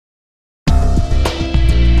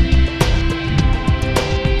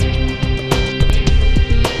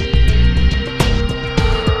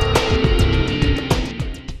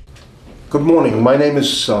Good morning. My name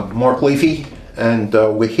is Mark Levy, and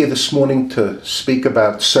we're here this morning to speak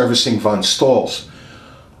about servicing von Staals.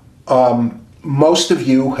 Most of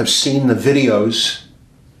you have seen the videos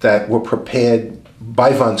that were prepared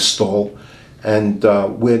by von Staal, and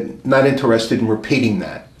we're not interested in repeating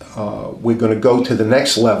that. We're going to go to the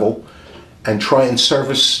next level and try and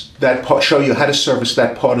service that part, show you how to service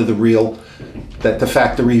that part of the reel that the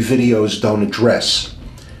factory videos don't address.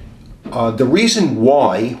 The reason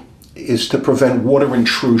why is to prevent water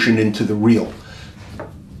intrusion into the reel.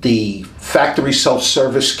 The factory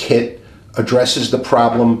self-service kit addresses the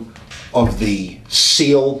problem of the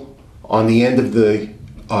seal on the end of the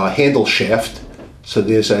handle shaft. So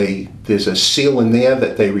there's a seal in there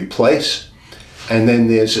that they replace, and then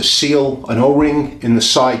there's a seal, an O-ring in the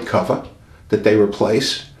side cover that they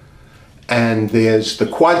replace, and there's the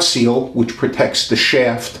quad seal which protects the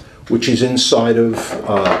shaft, which is inside of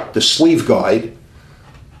the sleeve guide,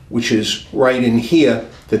 which is right in here,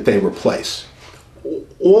 that they replace.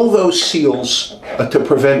 All those seals are to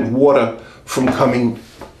prevent water from coming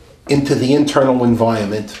into the internal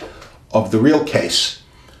environment of the reel case.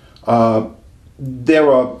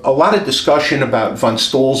 There are a lot of discussion about von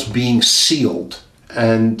Staals being sealed,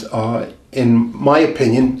 and in my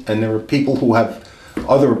opinion, and there are people who have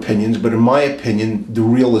other opinions, but in my opinion, the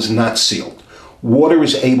reel is not sealed. Water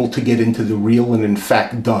is able to get into the reel, and in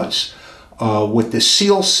fact does. What the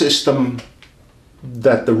seal system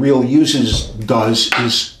that the reel uses does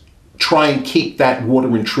is try and keep that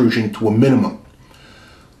water intrusion to a minimum.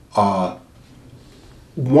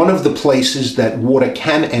 One of the places that water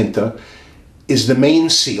can enter is the main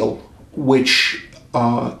seal, which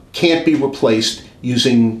can't be replaced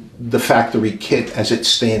using the factory kit as it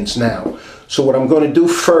stands now. So what I'm going to do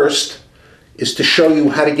first is to show you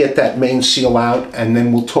how to get that main seal out, and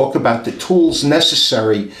then we'll talk about the tools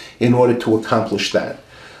necessary in order to accomplish that.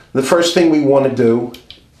 The first thing we want to do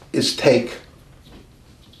is take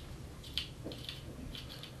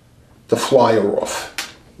the flyer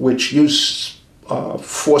off, which uses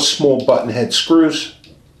 4 small button head screws,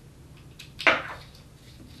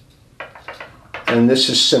 and this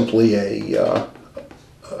is simply a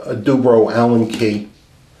Dubro Allen key,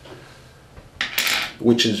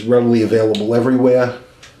 which is readily available everywhere.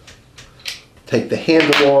 Take the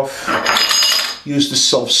handle off, use the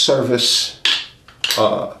self-service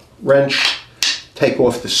wrench, take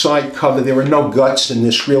off the side cover. There are no guts in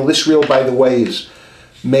this reel. This reel, by the way, is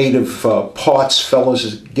made of parts fellows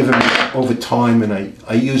has given me over time, and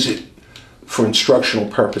I use it for instructional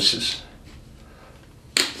purposes.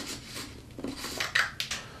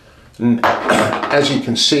 And as you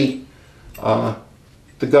can see,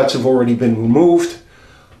 the guts have already been removed.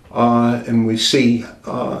 And we see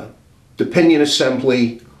the pinion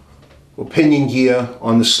assembly or pinion gear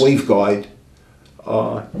on the sleeve guide,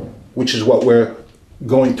 which is what we're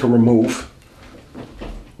going to remove.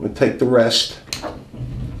 We'll take the rest.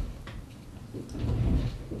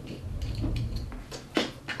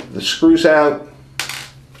 The screws out.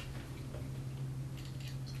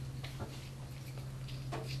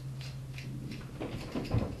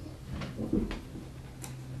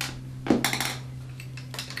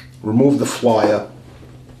 Remove the flyer.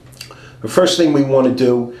 The first thing we want to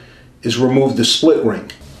do is remove the split ring.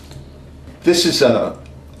 This is an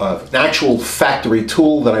actual factory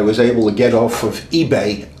tool that I was able to get off of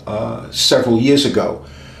eBay several years ago.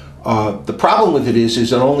 The problem with it is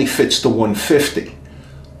it only fits the 150.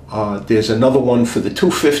 There's another one for the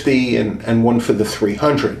 250 and one for the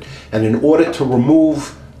 300. And in order to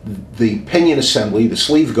remove the pinion assembly, the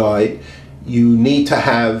sleeve guide, you need to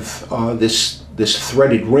have this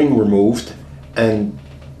threaded ring removed, and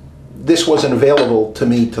this wasn't available to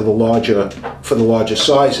me for the larger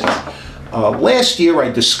sizes. Last year I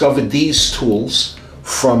discovered these tools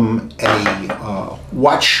from a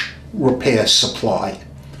watch repair supply,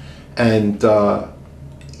 and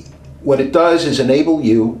what it does is enable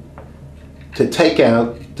you to take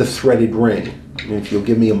out the threaded ring. And if you'll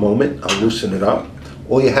give me a moment, I'll loosen it up.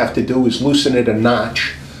 All you have to do is loosen it a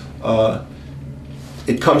notch.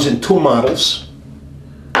 It comes in 2 models,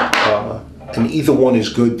 and either one is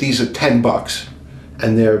good. These are $10,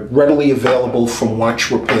 and they're readily available from watch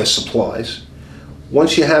repair supplies.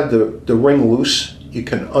 Once you have the ring loose, you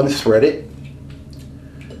can unthread it,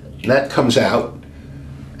 and that comes out,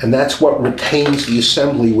 and that's what retains the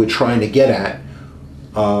assembly we're trying to get at,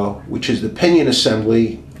 which is the pinion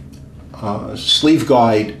assembly, sleeve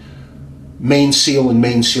guide, main seal, and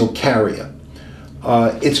main seal carrier.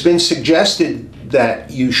 It's been suggested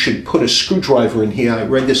that you should put a screwdriver in here. I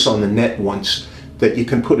read this on the net once, that you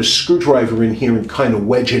can put a screwdriver in here and kind of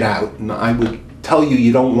wedge it out. And I would tell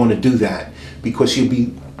you don't want to do that, because you'll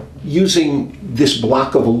be using this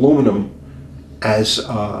block of aluminum as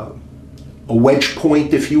a wedge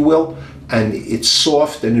point, if you will, and it's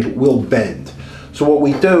soft and it will bend. So what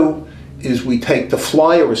we do is we take the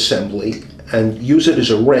flyer assembly and use it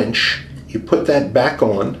as a wrench. You put that back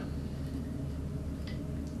on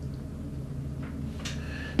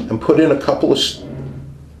and put in a couple of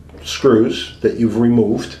screws that you've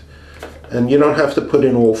removed, and you don't have to put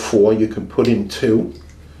in all 4, you can put in 2.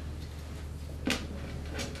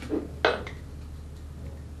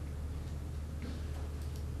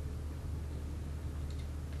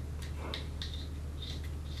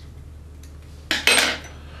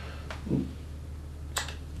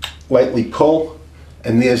 Lightly pull,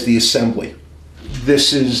 and there's the assembly.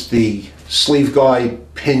 This is the sleeve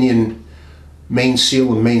guide, pinion, main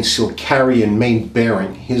seal and main seal carrier and main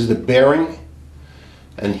bearing. Here's the bearing,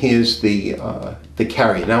 and here's the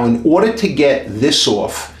carrier. Now, in order to get this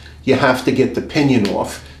off, you have to get the pinion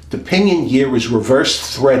off. The pinion gear is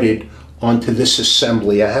reverse threaded onto this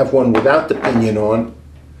assembly. I have one without the pinion on.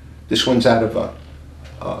 This one's out of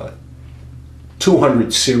a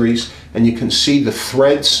 200 series, and you can see the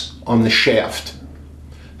threads on the shaft.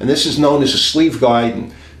 And this is known as a sleeve guide,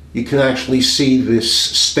 and you can actually see this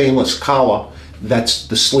stainless collar. That's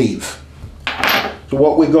the sleeve. So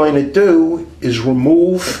what we're going to do is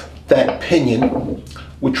remove that pinion,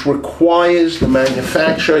 which requires the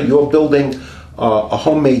manufacturer. You're building a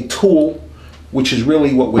homemade tool, which is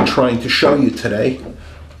really what we're trying to show you today.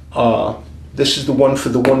 This is the one for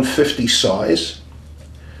the 150 size.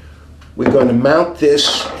 We're going to mount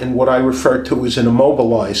this in what I refer to as an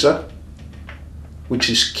immobilizer, which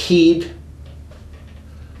is keyed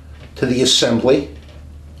to the assembly.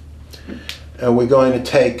 And we're going to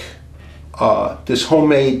take this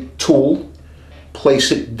homemade tool,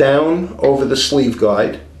 place it down over the sleeve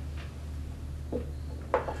guide,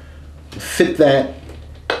 fit that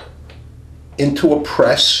into a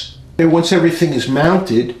press. And once everything is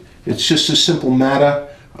mounted, it's just a simple matter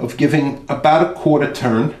of giving about a quarter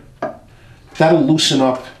turn. That'll loosen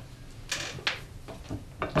up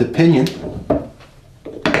the pinion.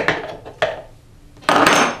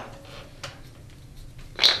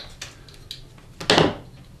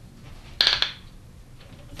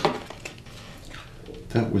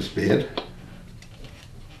 That was bad.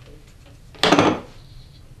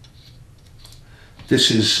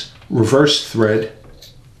 This is reverse thread.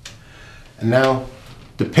 And now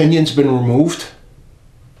the pinion's been removed,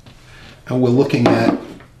 and we're looking at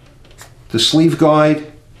the sleeve guide,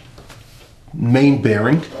 main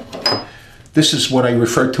bearing. This is what I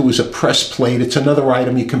refer to as a press plate. It's another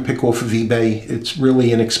item you can pick off of eBay. It's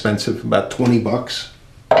really inexpensive, about 20 bucks.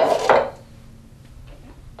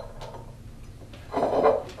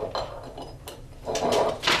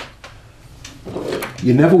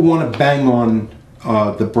 You never want to bang on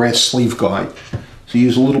the brass sleeve guide. So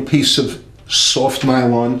use a little piece of soft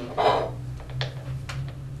nylon.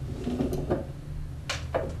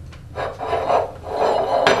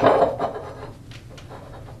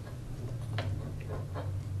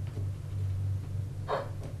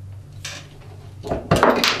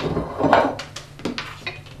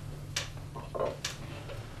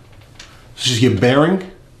 This is your bearing.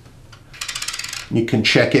 You can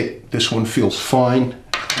check it. This one feels fine,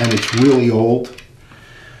 and it's really old.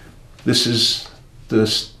 This is the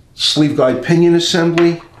sleeve guide pinion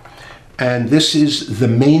assembly, and this is the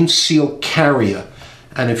main seal carrier.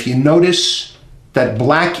 And if you notice that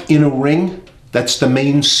black inner ring, that's the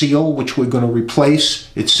main seal, which we're going to replace.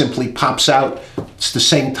 It simply pops out. It's the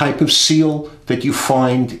same type of seal that you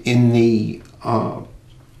find in the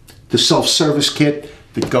self-service kit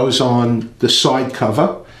that goes on the side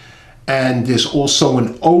cover. And there's also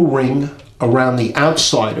an O-ring around the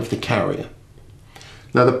outside of the carrier.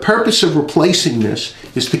 Now, the purpose of replacing this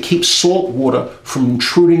is to keep salt water from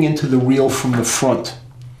intruding into the reel from the front.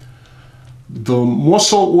 The more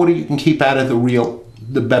salt water you can keep out of the reel,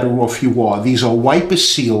 the better off you are. These are wiper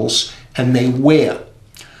seals, and they wear.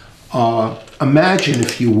 Imagine,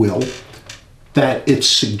 if you will, that it's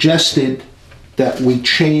suggested that we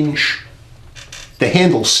change the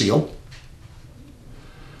handle seal,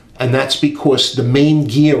 and that's because the main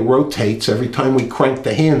gear rotates every time we crank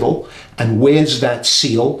the handle and wears that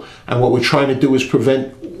seal, and what we're trying to do is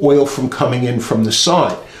prevent oil from coming in from the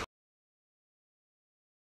side.